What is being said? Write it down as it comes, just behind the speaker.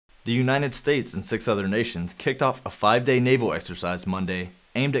The United States and 6 other nations kicked off a 5-day naval exercise Monday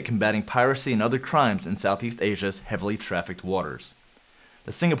aimed at combating piracy and other crimes in Southeast Asia's heavily trafficked waters.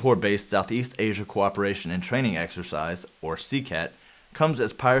 The Singapore-based Southeast Asia Cooperation and Training Exercise, or SEACAT, comes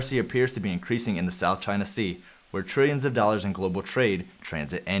as piracy appears to be increasing in the South China Sea, where trillions of dollars in global trade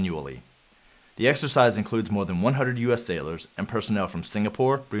transit annually. The exercise includes more than 100 U.S. sailors and personnel from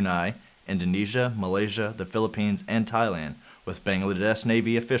Singapore, Brunei, Indonesia, Malaysia, the Philippines, and Thailand, with Bangladesh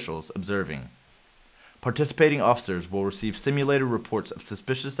Navy officials observing. Participating officers will receive simulated reports of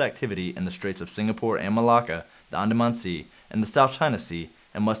suspicious activity in the Straits of Singapore and Malacca, the Andaman Sea, and the South China Sea,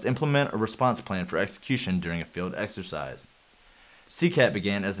 and must implement a response plan for execution during a field exercise. SEACAT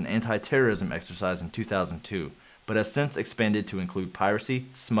began as an anti-terrorism exercise in 2002, but has since expanded to include piracy,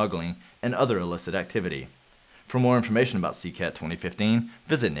 smuggling, and other illicit activity. For more information about SEACAT 2015,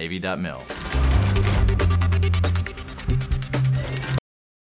 visit Navy.mil.